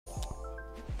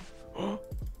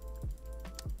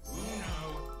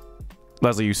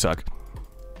Leslie, you suck.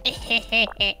 Oh,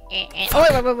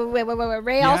 wait.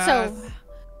 Ray Yes. also.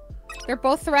 They're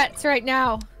both threats right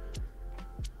now.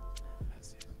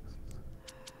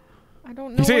 I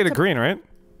don't know. You say what it a green, right?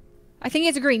 I think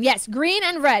it's a green. Yes, green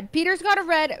and red. Peter's got a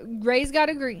red. Ray's got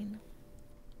a green.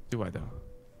 Do I though?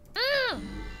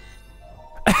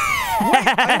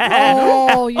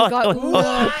 Oh, you got.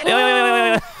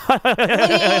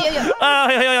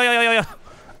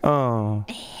 Oh.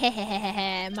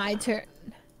 My turn.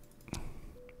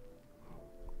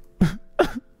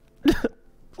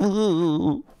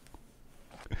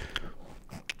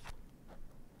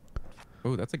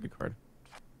 Oh, that's a good card.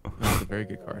 That's a very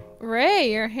good card.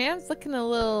 Ray, your hand's looking a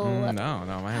little. No,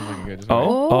 my hand's looking good. Just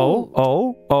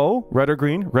Oh. Red or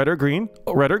green? Red or green?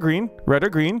 Red or green? Red or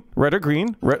green? Red or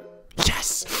green? Red.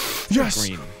 Yes. Yes.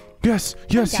 Green. Yes.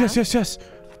 Just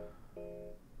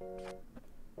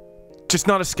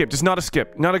not a skip. Just not a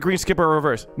skip. Not a green skip or a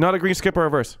reverse. Not a green skip or a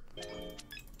reverse.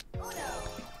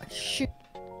 Shoot.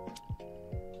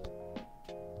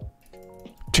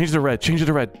 Change to red. Change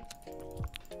to red.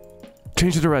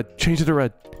 Change to red. Change to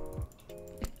red.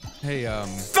 Hey, Oh!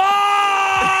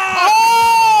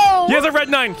 He has a red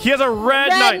 9. He has a red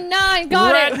 9. Red 9.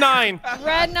 Got red it. 9.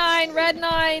 Red 9. Red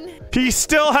 9. He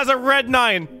still has a red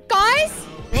 9. Guys.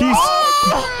 He's.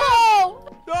 Oh!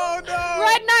 no.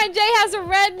 Red 9. Jay has a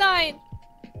red 9.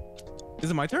 Is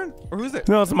it my turn or who's it?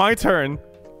 No, it's my turn.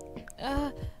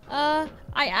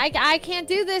 I can't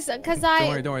do this because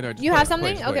I. Don't worry. You have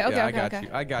something? Just wait. Okay. Yeah,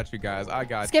 I got you guys. I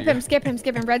got Skip you.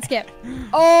 him. Red skip.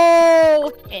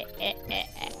 Oh.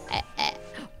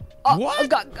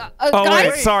 What? Oh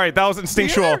guys? wait, sorry, that was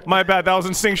instinctual. Yeah. My bad. That was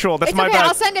instinctual. That's It's my okay. bad.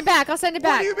 I'll send it back. What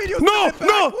do you mean you No, sent it back?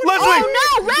 Leslie.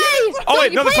 Oh no, Ray! Oh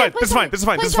wait, no, Play this is fine. This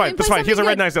is fine. He has a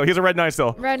red 9 still. He has a red 9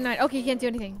 still. Red 9. Okay, he can't do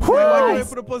anything. Why can't I Nice.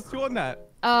 put a +2 on that?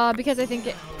 Because I think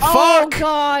it. Oh Fuck!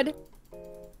 God.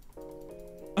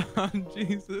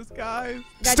 Jesus, guys.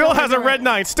 Still has a red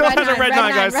 9. Still has a red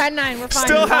 9, guys. Red 9. We're fine.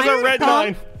 Still has a red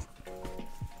 9.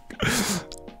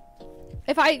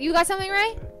 You got something,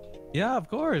 Ray? Yeah, of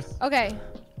course. Okay.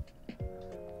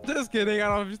 Just kidding. I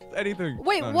don't have anything.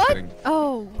 Wait, No, I'm what? just kidding.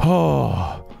 Oh,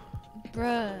 Oh.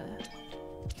 bruh.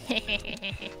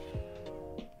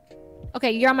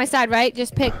 Okay, you're on my side, right?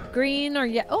 Just pick green or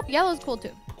oh, yellow's cool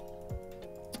too.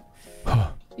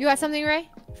 You got something, Ray?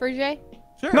 For Jay?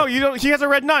 Sure. No, you don't. He has a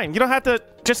red 9. You don't have to.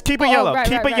 Just keep a yellow. Right,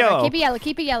 Keep right, a yellow. Right.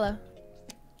 Keep a yellow.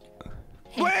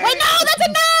 Wait, Wait, no, that's a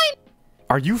 9!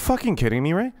 Are you fucking kidding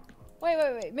me, Ray?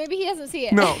 Wait. Maybe he doesn't see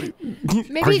it. No.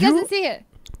 Maybe he doesn't see it.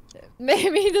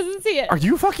 Maybe he doesn't see it. Are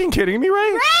you fucking kidding me,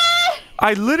 Ray?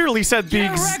 I literally said the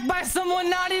Get wrecked by someone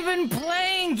not even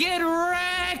playing. Get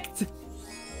wrecked.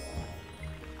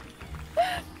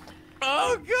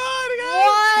 Oh God,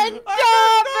 guys. One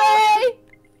job, Ray.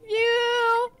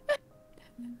 You.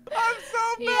 I'm so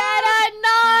He mad. had a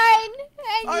 9,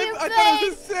 and I you thought it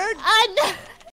was a 6. a 9.